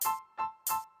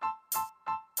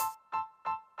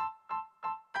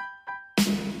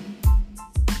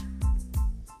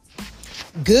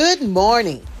Good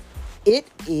morning. It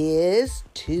is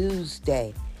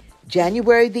Tuesday,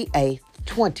 January the 8th,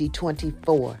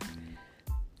 2024.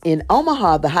 In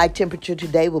Omaha, the high temperature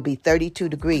today will be 32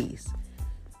 degrees.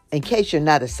 In case you're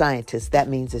not a scientist, that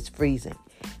means it's freezing.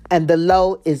 And the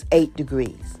low is 8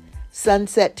 degrees.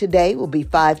 Sunset today will be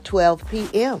 5:12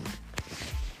 p.m.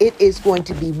 It is going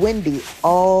to be windy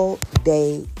all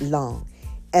day long.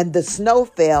 And the snow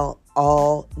fell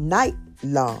all night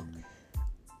long.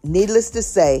 Needless to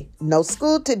say, no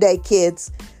school today,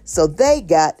 kids, so they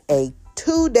got a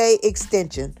 2-day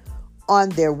extension on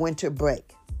their winter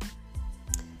break.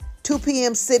 2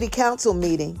 p.m. City Council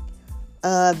meeting,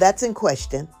 that's in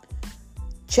question.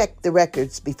 Check the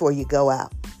records before you go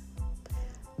out.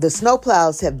 The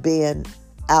snowplows have been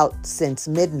out since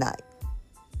midnight.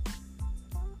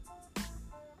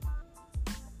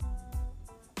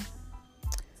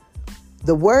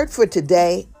 The word for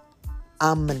today,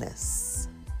 ominous.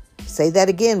 Say that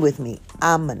again with me,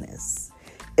 ominous.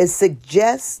 It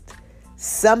suggests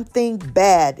something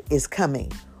bad is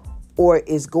coming or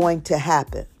is going to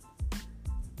happen.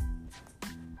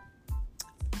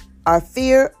 Our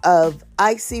fear of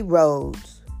icy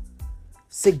roads,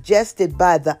 suggested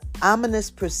by the ominous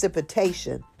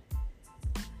precipitation,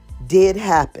 did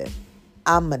happen.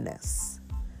 Ominous.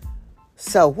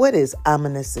 So what is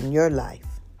ominous in your life?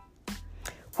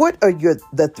 What are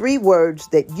the 3 words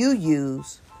that you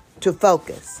use to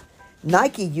focus?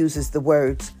 Nike uses the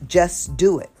words, just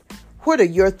do it. What are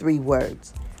your 3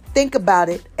 words? Think about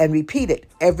it and repeat it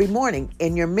every morning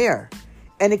in your mirror.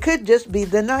 And it could just be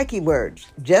the Nike words,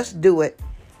 just do it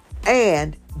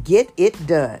and get it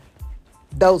done.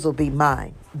 Those will be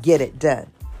mine, get it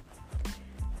done.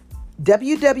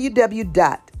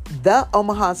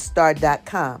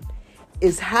 www.theomahastar.com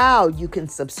is how you can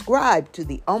subscribe to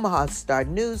the Omaha Star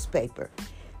newspaper,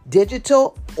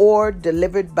 digital or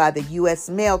delivered by the U.S.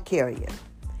 mail carrier.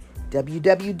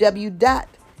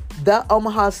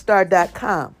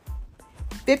 www.theomahastar.com.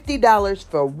 $50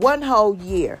 for 1 whole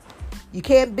year. You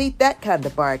can't beat that kind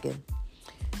of bargain.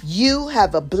 You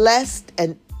have a blessed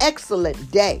and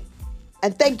excellent day,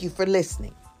 and thank you for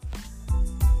listening.